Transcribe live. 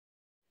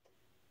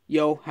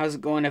Yo, how's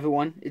it going,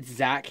 everyone? It's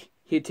Zach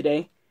here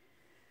today.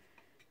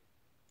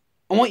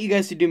 I want you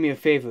guys to do me a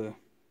favor.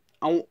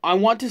 I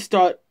want to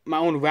start my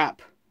own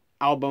rap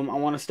album. I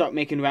want to start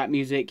making rap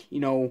music,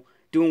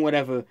 doing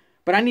whatever.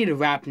 But I need a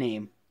rap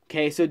name,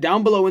 okay? So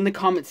down below in the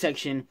comment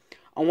section,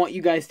 I want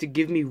you guys to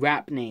give me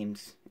rap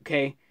names,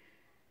 okay?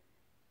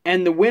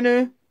 And the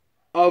winner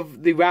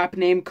of the rap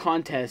name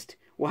contest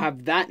will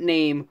have that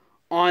name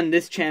on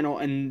this channel,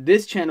 and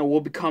this channel will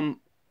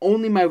become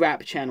only my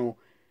rap channel.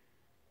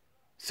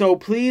 So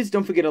please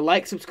don't forget to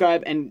like,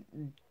 subscribe,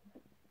 and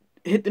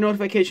hit the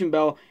notification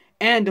bell.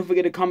 And don't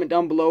forget to comment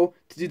down below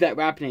to do that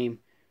rap name.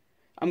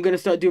 I'm going to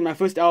start doing my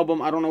first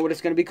album. I don't know what it's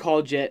going to be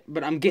called yet,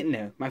 but I'm getting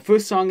there. My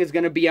first song is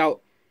going to be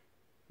out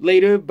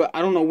later, but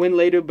I don't know when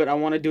later, but I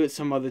want to do it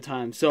some other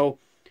time. So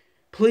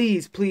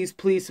please, please,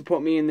 please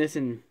support me in this,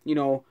 and,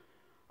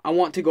 I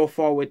want to go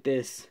far with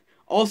this.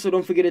 Also,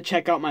 don't forget to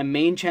check out my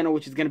main channel,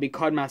 which is going to be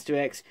Cardmaster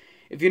X.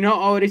 If you're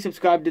not already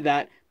subscribed to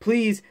that,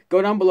 please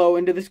go down below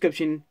in the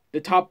description. The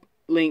top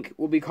link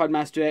will be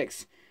Cardmaster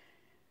X.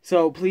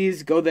 So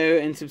please go there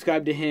and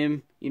subscribe to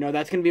him.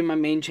 That's going to be my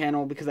main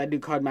channel because I do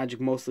card magic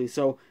mostly.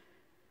 So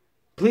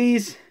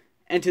please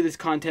enter this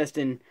contest,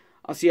 and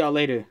I'll see y'all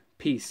later.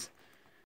 Peace.